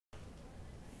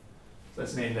So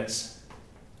let's name this.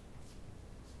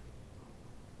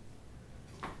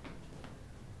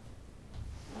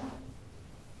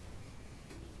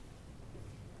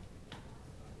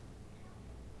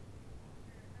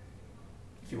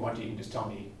 If you want to, you can just tell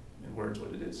me in words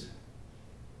what it is.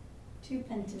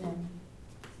 2-pentanone.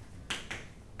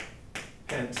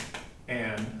 Pent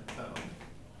and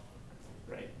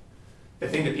right. The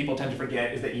thing that people tend to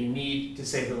forget is that you need to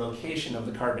say the location of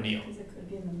the carbonyl. Because it could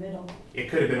be in the middle. It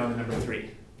could have been on the number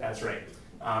 3. That's right.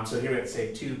 So here we have to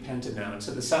say 2-pentanone.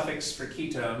 So the suffix for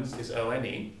ketones is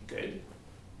ONE. Good.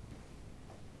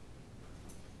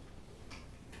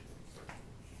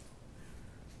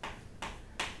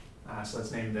 So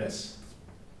let's name this.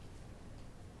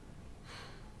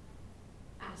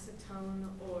 Acetone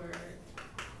or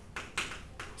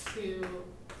 2.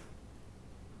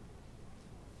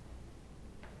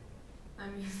 I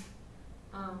mean,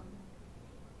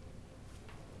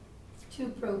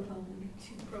 2-propone.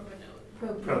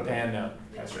 2-propanone. Propanone.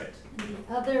 That's right. And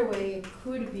the other way it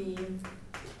could be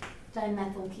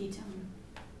dimethylketone.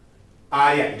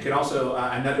 Yeah, you could also,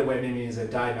 another way of naming it is a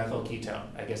dimethylketone.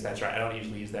 I guess that's right. I don't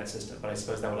usually use that system, but I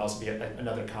suppose that would also be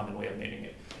another common way of naming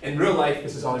it. In real life,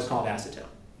 this is always called acetone.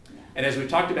 Yeah. And as we've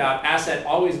talked about, acet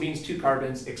always means 2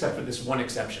 carbons, except for this one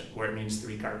exception, where it means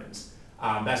 3 carbons.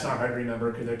 That's not hard to remember,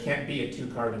 because there can't be a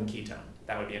 2-carbon ketone.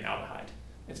 That would be an aldehyde.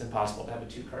 It's impossible to have a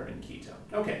 2-carbon ketone.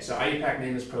 Okay, so IUPAC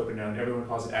name is propanone. Everyone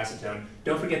calls it acetone.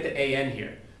 Don't forget the AN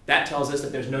here. That tells us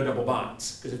that there's no double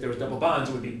bonds, because if there was double bonds,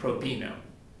 it would be propenone.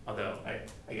 Although,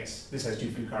 I guess this has too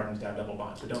few carbons to have double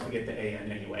bonds, but don't forget the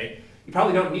AN anyway. You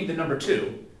probably don't need the number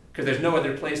 2, because there's no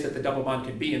other place that the double bond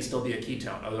could be and still be a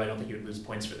ketone, although I don't think you would lose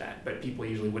points for that. But people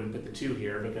usually wouldn't put the 2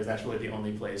 here, because that's really the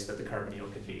only place that the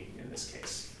carbonyl could be in this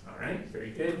case. All right, very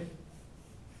good.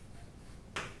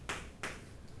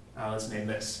 Let's name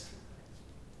this.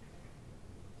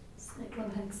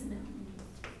 Cyclohexanone.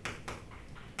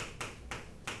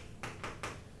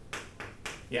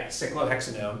 Yeah,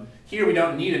 cyclohexanone. Here we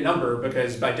don't need a number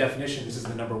because by definition this is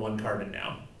the number 1 carbon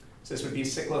now. So this would be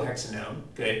cyclohexanone.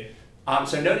 Good.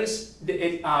 So notice,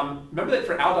 remember that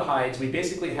for aldehydes we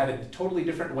basically had a totally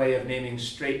different way of naming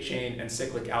straight chain and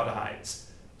cyclic aldehydes.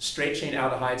 Straight chain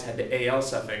aldehydes had the Al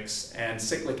suffix and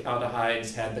cyclic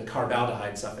aldehydes had the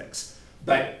carbaldehyde suffix.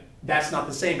 But that's not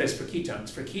the same as for ketones.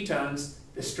 For ketones,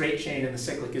 the straight chain and the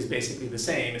cyclic is basically the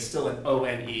same. It's still an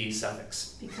ONE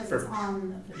suffix. Because it's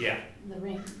on the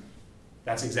ring.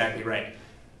 That's exactly right.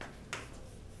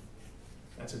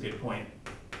 That's a good point.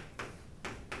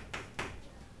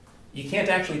 You can't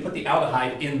actually put the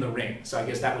aldehyde in the ring, so I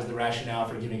guess that was the rationale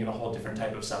for giving it a whole different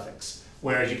type of suffix.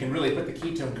 Whereas you can really put the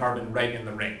ketone carbon right in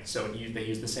the ring, so they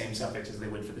use the same suffix as they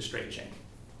would for the straight chain.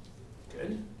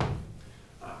 Good.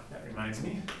 That reminds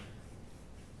me.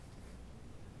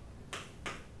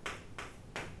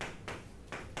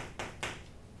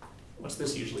 What's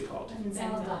this usually called?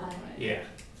 Benzaldehyde. Yeah.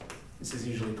 This is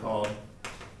usually called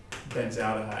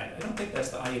benzaldehyde. I don't think that's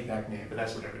the IUPAC name, but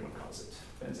that's what everyone calls it.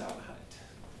 Benzaldehyde.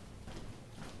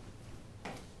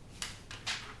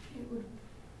 It would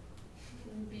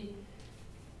be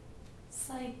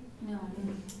no.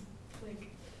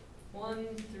 Like 1,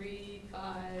 3,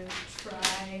 5,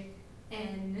 try,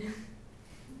 N.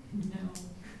 No.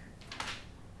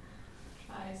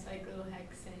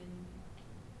 Tricyclohexane.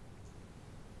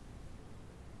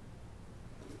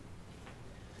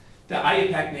 The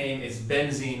IUPAC name is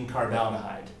benzene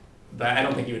carbaldehyde, but I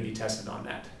don't think you would be tested on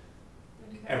that.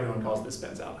 Okay. Everyone calls this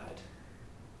benzaldehyde.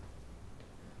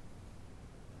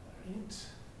 All right.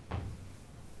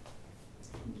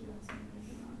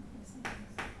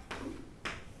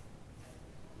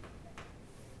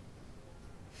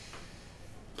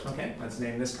 Okay, let's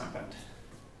name this compound.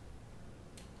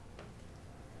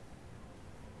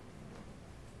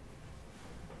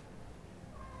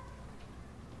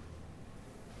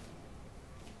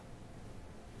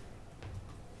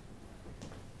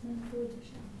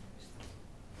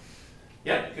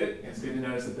 Yeah, good. It's good to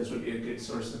notice that this would be a good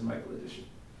source of Michael addition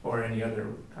or any other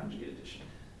conjugate addition.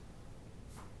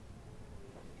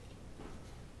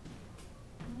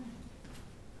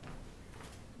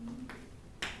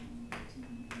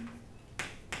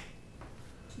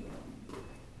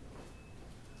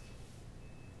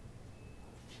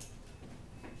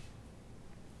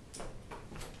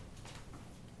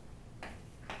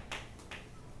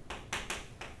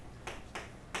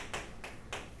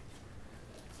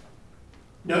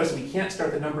 Notice we can't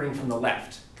start the numbering from the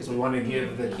left because we want to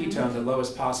give the ketone the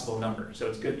lowest possible number. So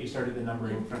it's good that you started the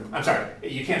numbering from, I'm sorry,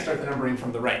 you can't start the numbering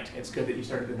from the right. It's good that you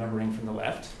started the numbering from the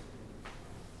left.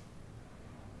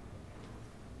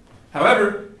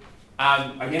 However,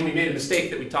 again, we made a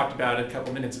mistake that we talked about a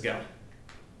couple minutes ago.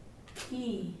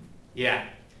 E. Yeah.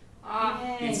 Ah.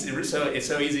 Yay. It's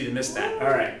so easy to miss that. All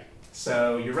right.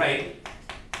 So you're right.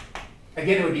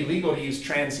 Again, it would be legal to use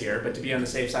trans here, but to be on the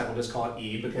safe side, we'll just call it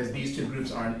E because these two groups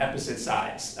are on opposite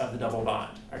sides of the double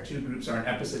bond. Our two groups are on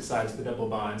opposite sides of the double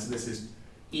bond, so this is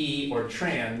E or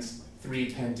trans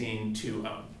 3-pentene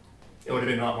 2-one. It would have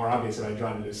been a lot more obvious if I had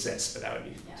drawn it as cis, but that would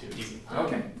be too easy.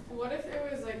 Okay. What if there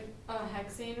was like a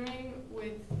hexane ring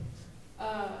with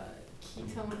a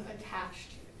ketone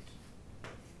attached to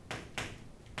it?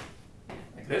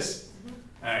 Like this?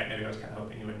 Mm-hmm. All right, maybe I was kind of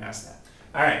hoping you wouldn't ask that.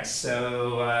 All right,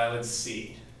 so let's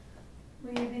see.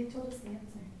 Well, they told us the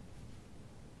answer.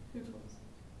 Who told us?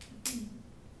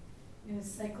 It was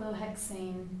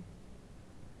cyclohexane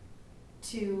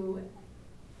to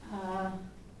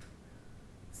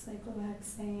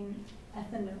cyclohexane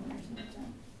ethanone or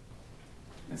something.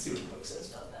 Let's see what the book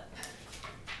says about that.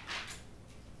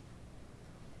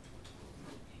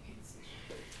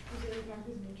 Was it like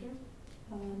Nature?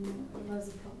 It was a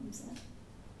problem set.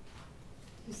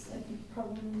 Just like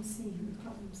problem C in the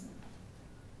problem set.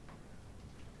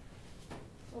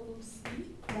 Problem C?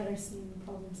 Letter C in the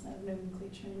problem set of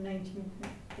nomenclature in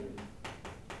 19.3.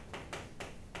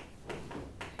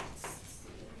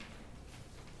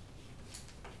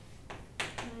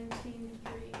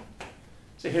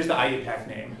 So here's the IUPAC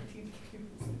name.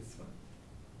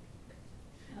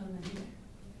 Oh, no, here.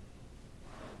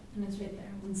 And it's right there.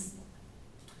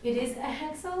 It is a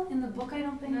hexyl in the book, I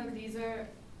don't think. No, these are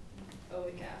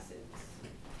oic acids.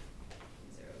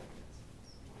 These are oic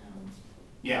acids.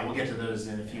 Yeah, we'll get to those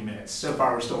in a few minutes. So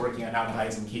far, we're still working on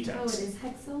aldehydes and Oh, ketones. it is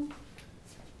hexyl?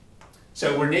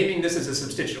 So we're naming this as a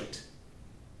substituent.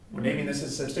 We're naming this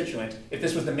as a substituent. If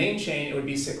this was the main chain, it would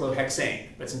be cyclohexane.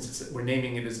 But since we're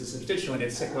naming it as a substituent,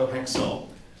 it's cyclohexyl.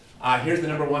 Here's the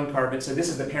number 1 carbon. So this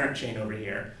is the parent chain over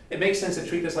here. It makes sense to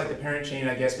treat this like the parent chain,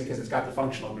 I guess, because it's got the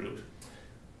functional group.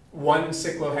 1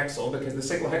 cyclohexyl, because the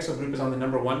cyclohexyl group is on the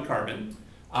number 1 carbon.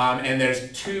 And there's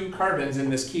 2 carbons in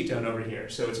this ketone over here.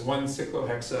 So it's 1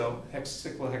 cyclohexyl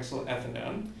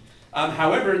ethanone.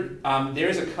 However, there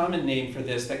is a common name for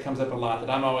this that comes up a lot that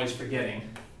I'm always forgetting.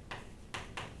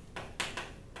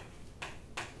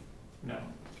 No.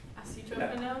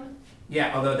 Acetophenone?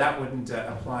 Yeah, although that wouldn't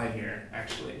apply here,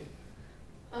 actually.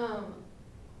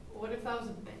 What if that was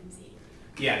a benzene?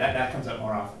 Yeah, that comes up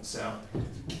more often, so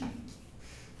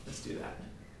let's do that.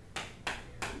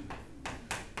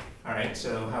 All right,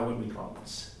 so how would we call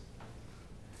this?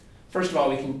 First of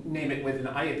all, we can name it with an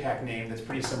IUPAC name that's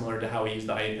pretty similar to how we use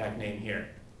the IUPAC name here.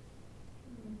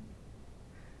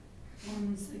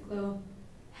 1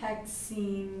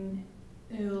 cyclohexene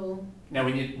 -yl. Now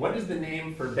we need, what is the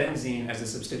name for benzene as a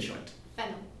substituent?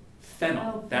 Phenyl.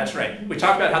 Phenyl, Oh, that's phenyl. right. We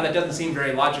talked about how that doesn't seem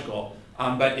very logical,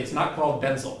 but it's not called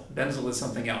benzyl. Benzyl is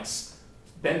something else.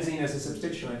 Benzene as a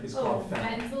substituent is called phenyl.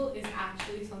 Benzyl is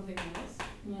actually something else.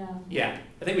 Yeah. Yeah,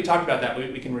 I think we talked about that.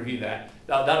 We can review that.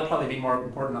 That'll probably be more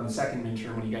important on the second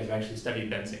midterm when you guys have actually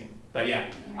studied benzene. But yeah,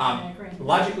 I agree.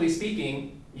 logically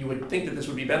speaking, you would think that this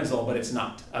would be benzyl, but it's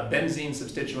not. A benzene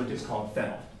substituent is called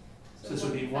phenyl. So this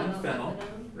would be 1 phenyl,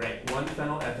 right, 1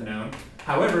 phenylethanone.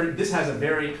 However, this has a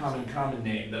very common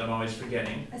name that I'm always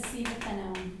forgetting.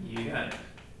 Acetophenone. You got it.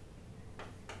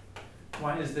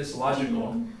 Why is this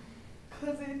logical?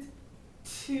 Because it's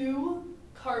 2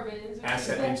 carbons. which Acet is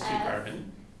the means 2 F,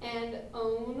 carbon. And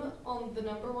one on the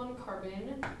number 1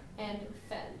 carbon and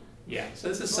fen. Yeah, so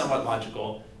this is somewhat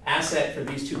logical. Acet for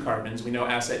these 2 carbons, we know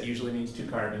acet usually means 2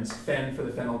 carbons, fen for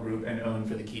the phenyl group, and one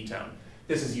for the ketone.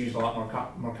 This is used a lot more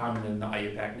common than the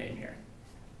IUPAC name here.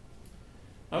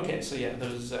 Okay, so yeah,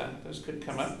 those could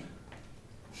come up.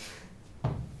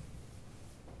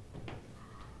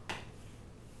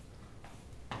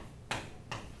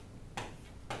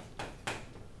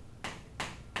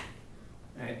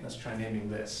 All right, let's try naming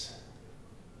this.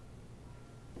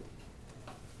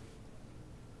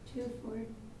 2, 4.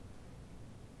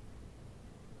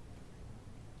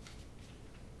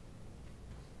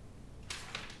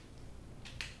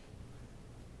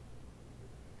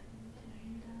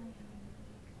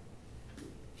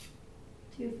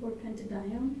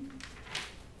 Pentadione.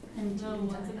 And No,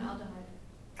 one's an aldehyde.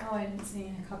 Oh, I didn't see.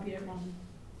 I copied it wrong.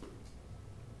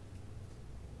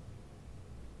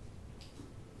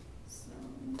 So,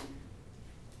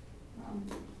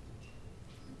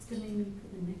 it's gonna be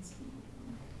for the next one.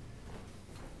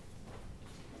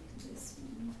 This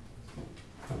one.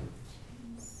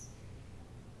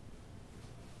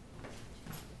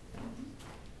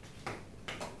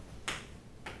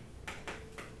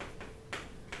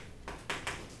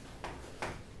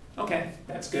 Okay,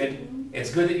 that's good.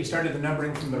 It's good that you started the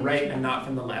numbering from the right and not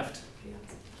from the left.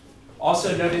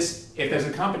 Also notice if there's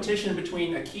a competition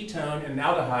between a ketone and an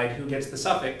aldehyde, who gets the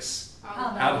suffix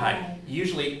aldehyde?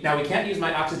 Usually, now we can't use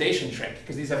my oxidation trick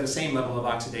because these have the same level of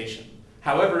oxidation.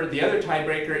 However, the other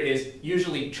tiebreaker is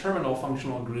usually terminal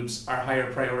functional groups are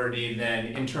higher priority than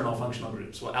internal functional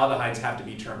groups. Well, aldehydes have to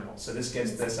be terminal, so this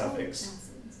gets the suffix.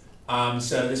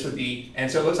 So this would be, and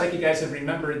so it looks like you guys have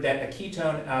remembered that a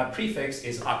ketone prefix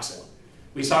is oxo.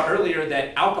 We saw earlier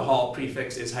that alcohol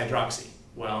prefix is hydroxy.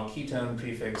 Well, ketone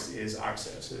prefix is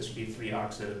oxo, so this would be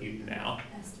 3-oxo-butane now.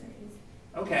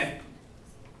 Okay.